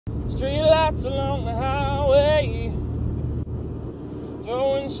Street lights along the highway,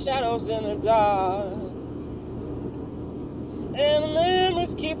 throwing shadows in the dark, and the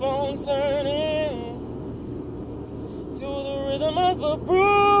memories keep on turning to the rhythm of a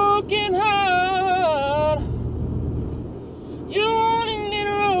broken heart. You only need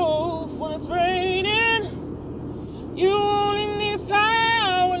a roof when it's raining. You only need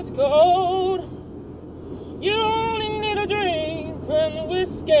fire when it's cold. You only need a drink when the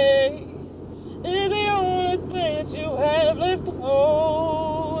whiskey is the only thing that you have left to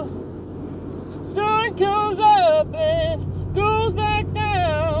hold. Sun comes up and goes back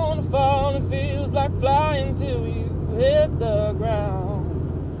down. The falling feels like flying till you hit the ground.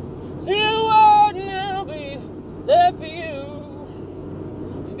 See the world and I'll be there for you.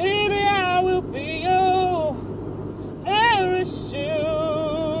 Baby, I will be your parachute.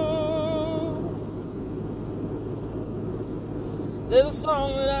 There's a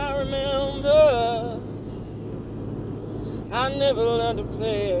song that I remember I never learned to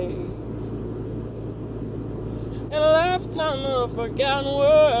play, and a lifetime of forgotten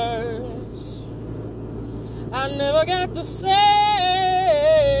words I never got to say.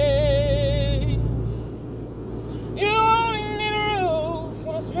 You only need a roof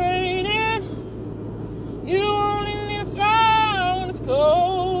when it's raining. You only need a fire when it's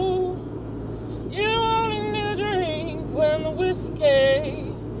cold. You only need a drink when the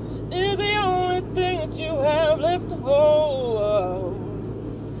whiskey is the only thing that you have left to hold.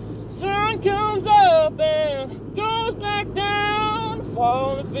 Sun comes up and goes back down. The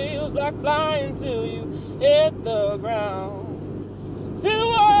falling feels like flying till you hit the ground. See the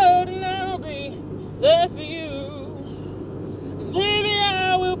world and I'll be there for you. And baby,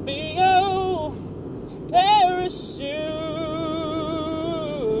 I will be your parachute.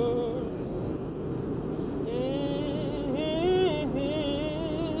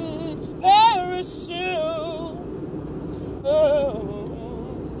 Parachute. Oh.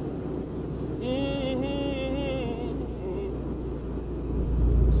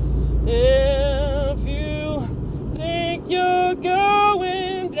 If you think you're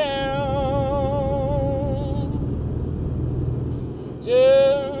going down,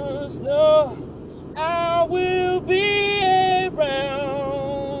 just know I will be around.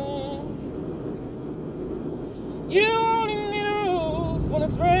 You only need a roof when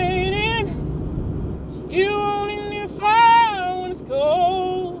it's raining. You only need a fire when it's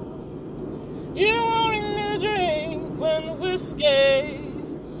cold. You only need a drink when the whiskey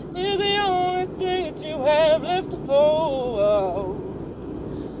is the only thing that you have left to hold.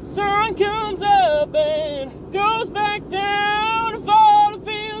 Sun comes up and goes back down. The fall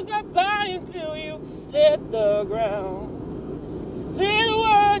feels like flying till you hit the ground. Say the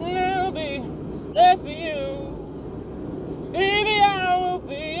word and I'll be there for you. Baby, I will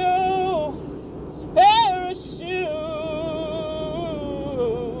be your parachute.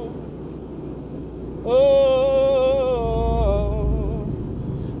 Oh,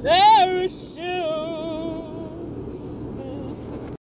 parachute.